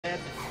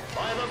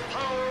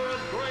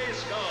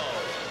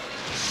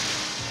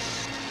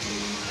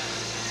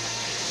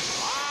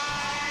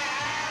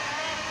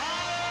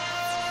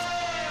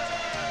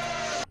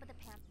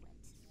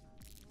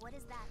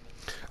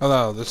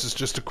Hello, this is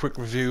just a quick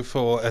review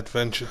for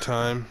Adventure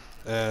Time.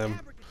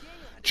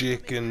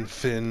 Jake and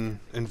Finn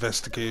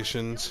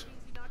Investigations.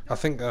 I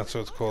think that's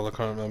what it's called, I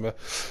can't remember.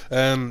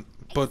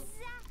 But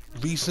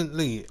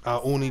recently I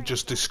only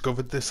just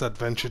discovered this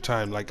Adventure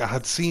Time. Like, I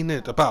had seen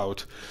it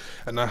about,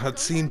 and I had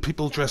seen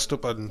people dressed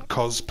up in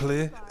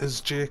cosplay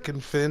as Jake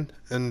and Finn,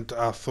 and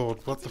I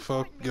thought, what the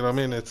fuck? You know what I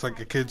mean? It's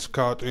like a kid's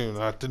cartoon.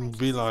 I didn't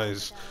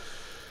realise,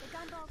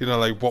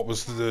 like what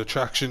was the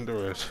attraction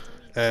to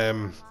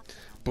it.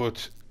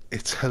 But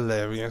it's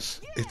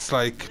hilarious. It's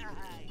like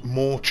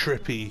more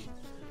trippy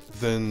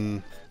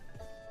than,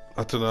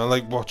 I don't know,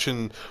 like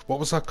watching, what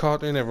was that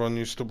cartoon everyone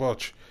used to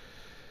watch?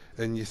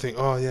 And you think,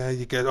 oh yeah,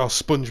 you get, oh,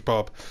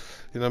 SpongeBob.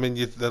 You know what I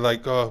mean? They're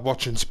like, oh,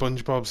 watching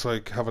SpongeBob's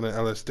like having an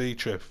LSD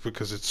trip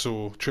because it's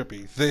so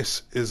trippy.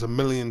 This is a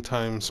million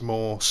times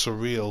more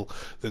surreal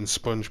than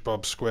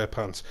SpongeBob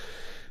SquarePants.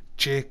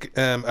 Jake,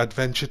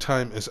 Adventure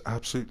Time is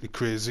absolutely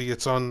crazy.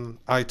 It's on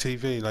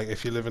ITV. Like,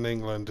 if you live in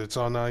England, it's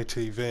on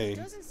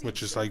ITV,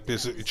 which is like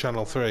basically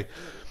Channel 3.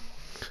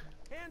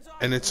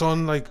 And it's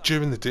on like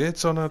during the day.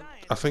 It's on at,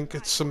 I think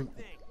it's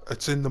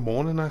in the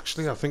morning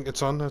actually. I think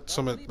it's on at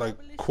some at like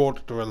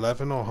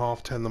 11:15 or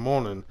 10:30 in the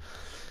morning.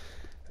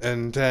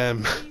 And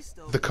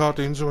the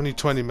cartoons are only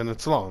 20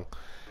 minutes long,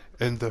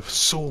 and they're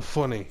so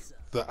funny.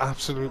 They're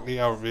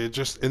absolutely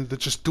outrageous, and they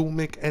just don't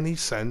make any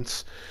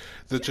sense.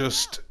 They're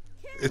just,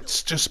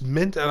 it's just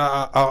mint, and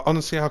I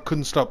honestly I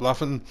couldn't stop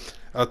laughing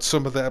at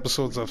some of the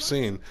episodes I've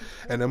seen.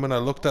 And then when I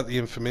looked at the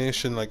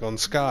information like on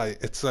Sky,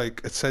 it's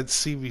like it said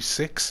series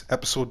 6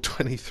 episode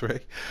 23.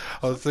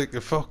 I was thinking,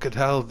 fucking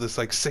hell, there's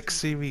like 6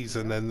 series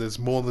and then there's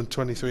more than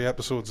 23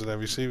 episodes in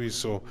every series.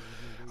 So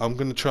I'm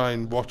gonna try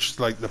and watch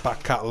like the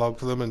back catalogue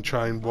for them and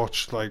try and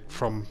watch like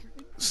from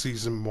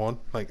season 1,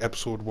 like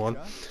episode 1,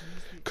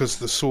 because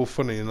they're so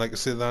funny. And like I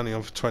said, they're only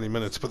on for 20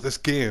 minutes, but this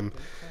game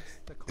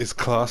is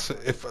class.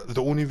 If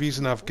the only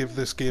reason I've give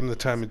this game the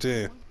time of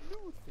day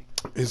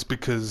is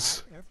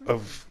because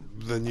of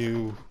the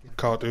new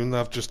cartoon that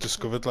I've just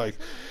discovered. Like,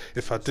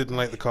 if I didn't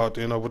like the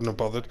cartoon, I wouldn't have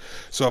bothered.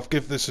 So I've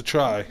give this a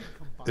try,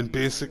 and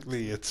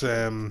basically it's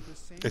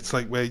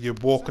like where you're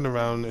walking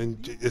around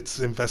and it's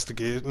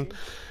investigating.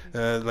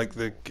 Like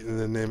the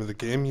name of the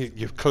game,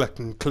 you're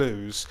collecting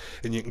clues,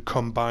 and you can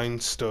combine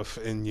stuff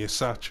in your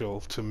satchel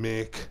to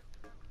make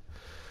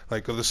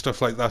like other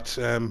stuff like that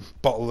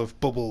bottle of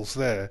bubbles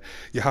there.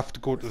 You have to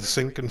go to the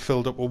sink and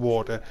fill it up with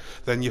water.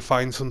 Then you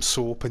find some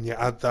soap and you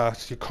add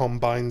that. You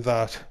combine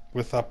that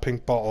with that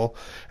pink bottle,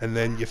 and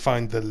then you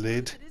find the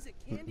lid,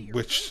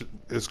 which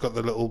has got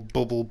the little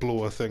bubble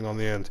blower thing on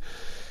the end.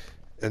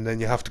 And then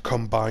you have to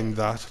combine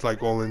that,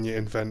 like all in your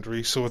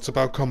inventory. So it's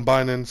about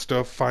combining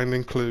stuff,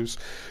 finding clues.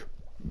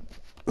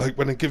 Like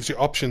when it gives you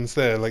options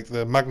there, like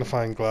the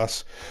magnifying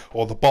glass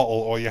or the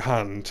bottle or your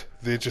hand,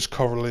 they just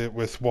correlate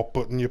with what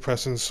button you're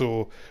pressing.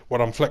 So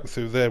what I'm flicking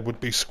through there would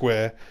be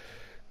square,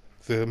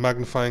 the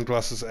magnifying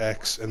glass is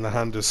X, and the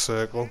hand is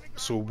circle.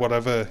 So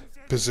whatever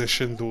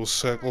position those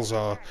circles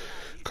are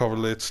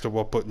correlates to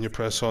what button you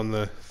press on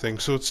the thing.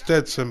 So it's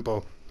dead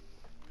simple.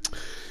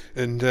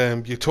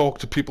 And you talk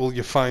to people,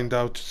 you find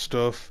out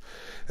stuff,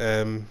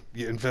 you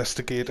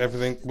investigate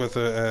everything with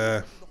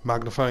a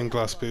magnifying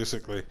glass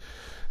basically.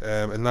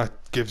 And that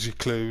gives you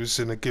clues,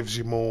 and it gives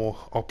you more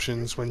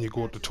options when you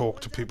go to talk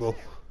to people.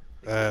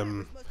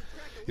 Um,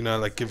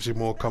 like gives you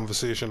more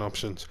conversation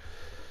options.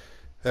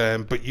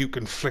 But you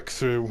can flick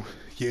through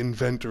your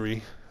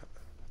inventory,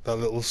 that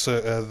little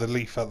the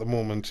leaf at the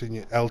moment, and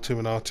your L2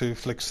 and R2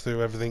 flicks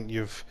through everything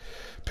you've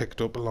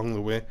picked up along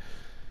the way.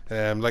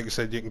 Like I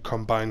said, you can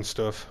combine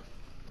stuff.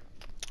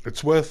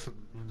 It's worth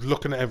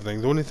looking at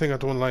everything. The only thing I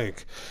don't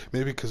like,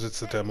 maybe because it's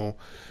the demo,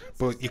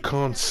 but you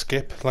can't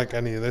skip like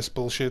any of this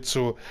bullshit.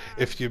 So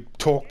if you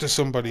talk to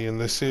somebody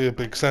and they say a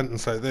big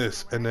sentence like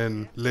this, and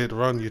then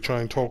later on you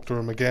try and talk to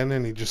him again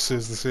and he just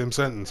says the same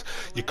sentence,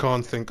 you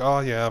can't think, oh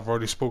yeah, I've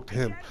already spoke to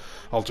him,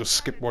 I'll just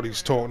skip what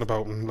he's talking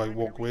about and like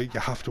walk away. You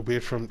have to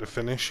wait for him to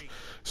finish.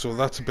 So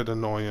that's a bit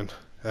annoying.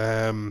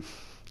 And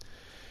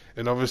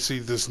obviously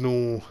there's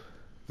no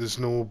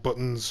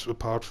buttons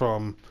apart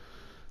from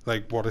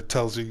like what it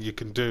tells you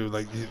can do.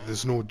 Like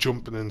there's no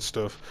jumping and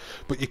stuff,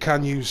 but you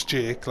can use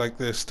Jake like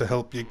this to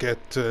help you get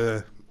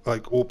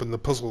like open the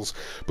puzzles.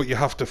 But you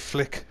have to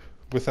flick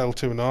with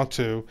L2 and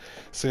R2.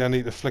 Say I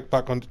need to flick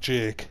back onto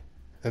Jake,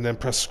 and then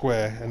press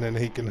square, and then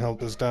he can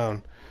help us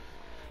down.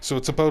 So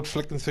it's about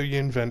flicking through your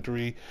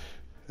inventory,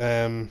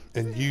 and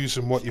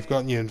using what you've got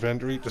in your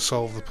inventory to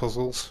solve the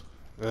puzzles,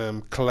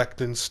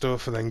 collecting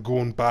stuff, and then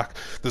going back.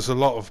 There's a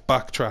lot of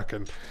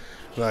backtracking.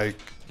 Like,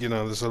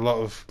 there's a lot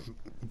of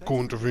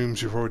going to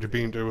rooms you've already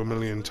been to a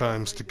million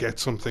times to get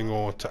something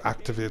or to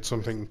activate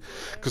something.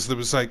 Because there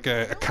was like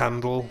a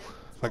candle,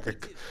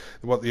 like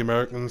what the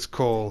Americans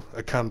call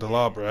a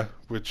candelabra,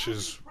 which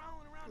is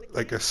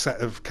like a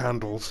set of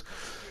candles,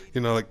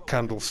 like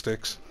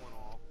candlesticks.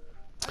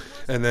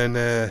 And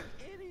then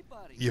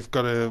you've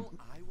got to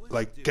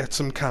like get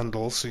some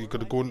candles, so you've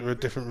got to go into a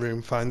different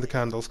room, find the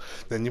candles,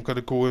 then you've got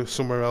to go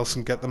somewhere else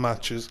and get the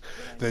matches,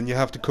 then you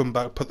have to come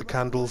back, put the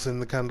candles in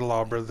the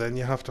candelabra, then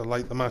you have to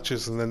light the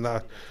matches, and then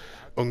that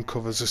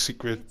uncovers a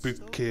secret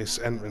bookcase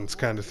entrance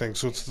kind of thing.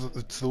 So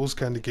it's those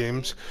kind of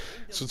games.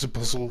 So it's a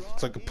puzzle,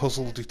 it's like a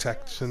puzzle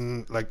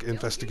detection, like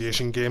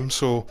investigation game.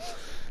 So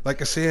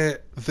like I say,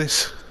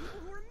 this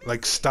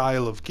like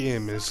style of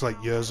game is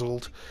like years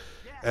old.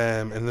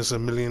 And there's a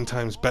million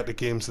times better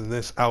games than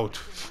this out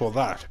for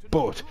that.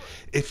 But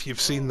if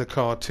you've seen the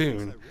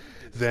cartoon,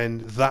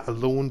 then that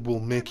alone will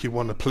make you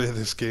want to play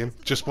this game.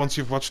 Just once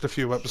you've watched a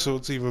few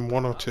episodes, even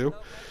one or two,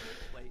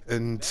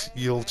 and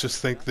you'll just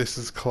think this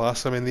is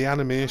class. I mean, the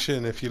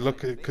animation, if you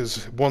look at,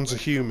 because one's a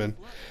human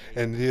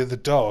and the other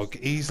dog,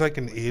 he's like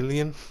an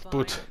alien,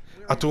 but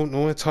I don't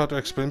know, it's hard to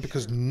explain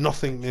because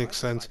nothing makes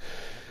sense.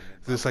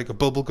 There's like a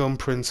bubblegum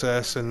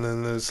princess, and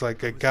then there's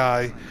like a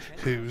guy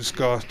who's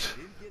got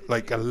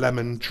like a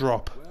lemon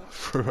drop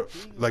for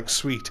like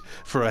sweet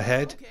for a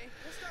head.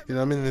 You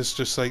know what I mean? There's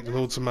just like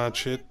loads of mad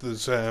shit.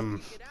 There's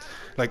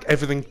like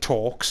everything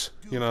talks,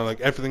 you know,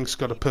 like everything's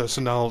got a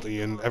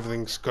personality and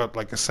everything's got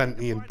like a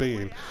sentient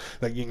being.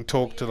 Like you can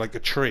talk to like a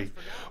tree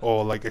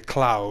or like a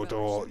cloud,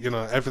 or you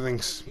know,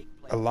 everything's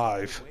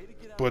alive.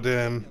 But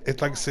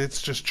it, like I say,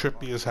 it's just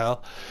trippy as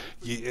hell.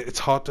 It's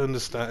hard to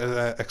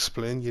understand,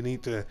 explain. You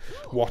need to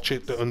watch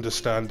it to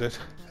understand it.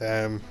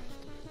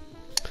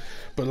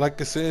 But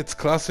like I say, it's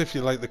class if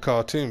you like the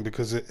cartoon,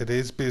 because it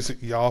is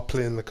basically you are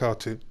playing the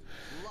cartoon.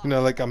 You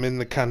know, like I'm in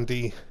the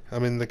Candy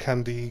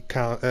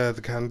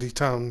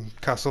Town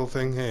castle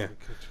thing here.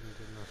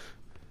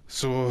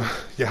 So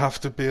you have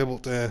to be able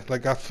to,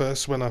 like at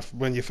first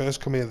when you first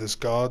come here, there's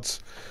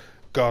guards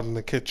guarding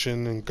the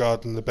kitchen and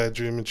guarding the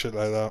bedroom and shit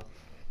like that.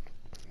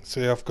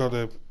 So I've got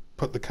to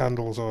put the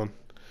candles on,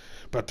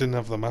 but I didn't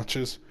have the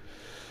matches.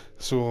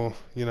 So,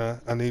 you know,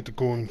 I need to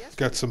go and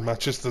get some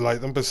matches to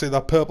light them. But see,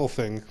 that purple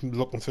thing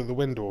looking through the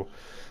window,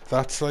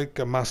 that's like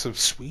a massive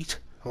sweet,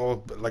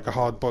 or like a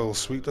hard-boiled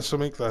sweet or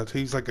something. That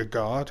he's like a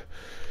guard,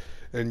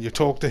 and you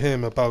talk to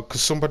him about,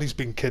 because somebody's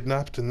been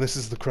kidnapped and this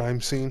is the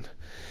crime scene,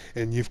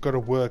 and you've got to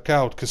work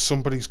out, because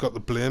somebody's got the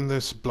blame.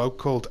 This bloke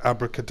called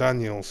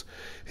Abracadaniels,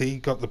 he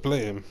got the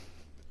blame,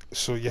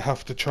 so you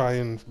have to try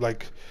and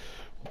like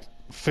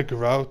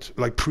figure out,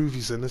 like prove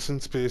his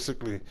innocence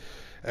basically.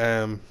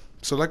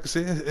 So like I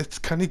say, it's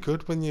kind of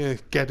good when you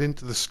get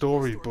into the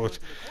story, but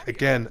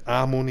again,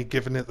 I'm only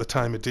giving it the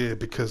time of day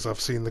because I've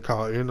seen the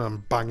cartoon.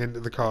 I'm bang into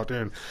the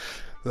cartoon.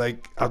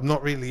 Like, I'm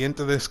not really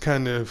into this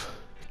kind of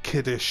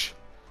kiddish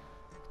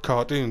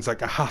cartoons.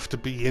 Like, I have to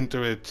be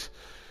into it,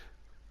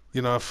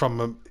 you know,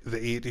 from the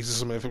 80s or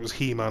something. If it was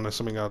He-Man or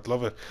something, I'd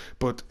love it.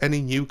 But any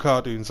new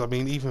cartoons, I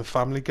mean, even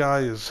Family Guy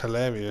is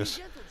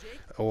hilarious,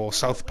 or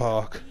South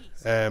Park.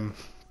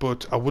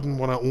 But I wouldn't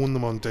want to own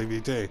them on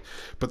DVD.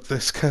 But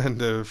this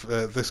kind of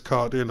this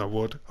cartoon, I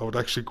would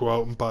actually go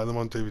out and buy them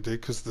on DVD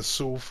because they're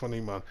so funny,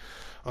 man.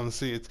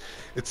 Honestly,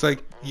 it's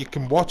like you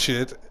can watch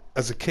it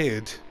as a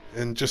kid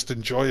and just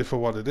enjoy it for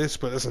what it is,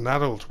 but as an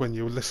adult, when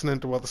you're listening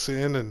to what they're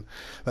saying and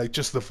like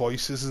just the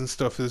voices and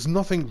stuff, there's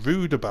nothing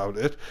rude about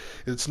it.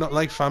 It's not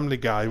like Family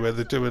Guy where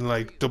they're doing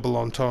like double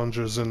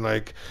entendres and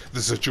like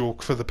there's a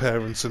joke for the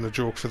parents and a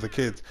joke for the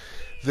kids.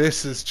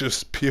 This is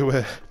just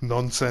pure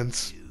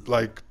nonsense,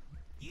 like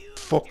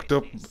fucked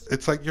up.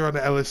 It's like you're on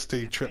an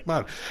LSD trip,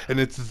 man, and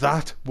it's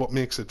that what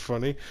makes it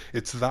funny.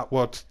 It's that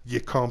what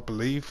you can't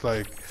believe,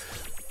 like,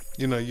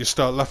 you know, you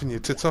start laughing your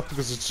tits off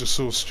because it's just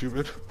so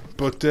stupid.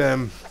 But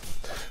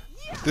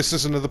this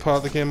is another part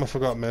of the game I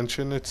forgot to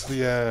mention. It's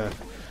the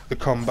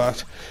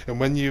combat, and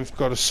when you've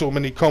got so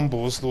many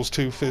combos, those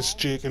two fists,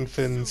 Jake and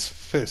Finn's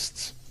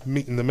fists,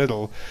 meet in the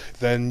middle,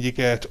 then you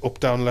get up,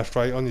 down, left,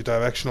 right on your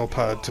directional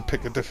pad to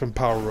pick a different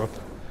power up.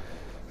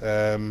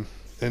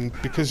 And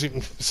because you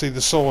can see the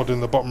sword in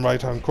the bottom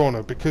right hand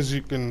corner, because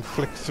you can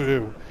flick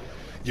through,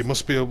 you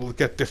must be able to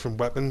get different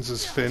weapons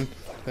as Finn.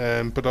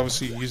 But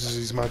obviously he uses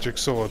his magic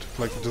sword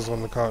like he does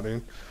on the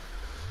cartoon.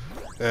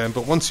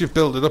 But once you've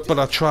built it up, but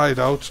I tried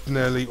out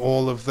nearly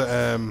all of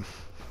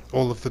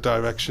the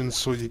directions,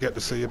 so you get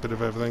to see a bit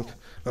of everything.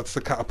 That's the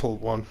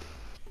catapult one.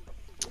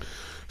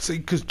 See,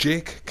 because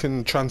Jake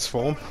can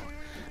transform,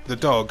 the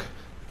dog.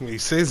 He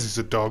says he's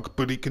a dog,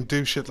 but he can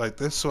do shit like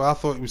this, so I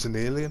thought he was an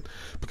alien,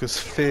 because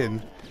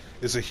Finn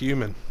is a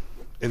human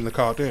in the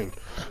cartoon.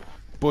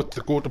 But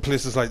to go to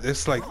places like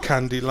this, like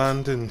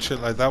Candyland and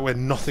shit like that, where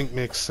nothing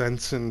makes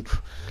sense, and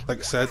like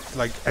I said,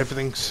 like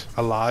everything's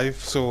alive,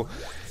 so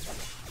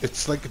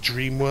it's like a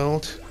dream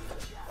world.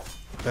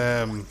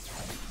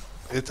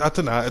 I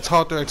don't know, it's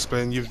hard to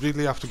explain. You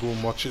really have to go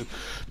and watch it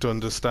to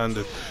understand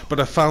it. But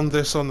I found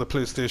this on the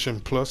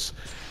PlayStation Plus,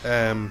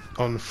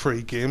 on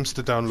free games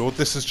to download.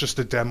 This is just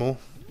a demo,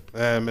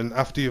 and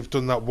after you've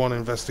done that one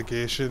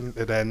investigation,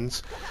 it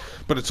ends.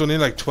 But it's only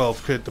like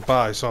 12 quid to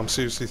buy, so I'm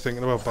seriously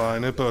thinking about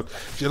buying it. But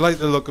if you like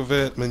the look of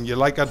it, I mean, you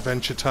like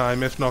Adventure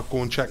Time, if not,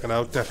 go and check it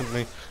out.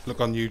 Definitely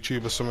look on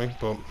YouTube or something.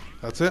 But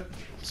that's it.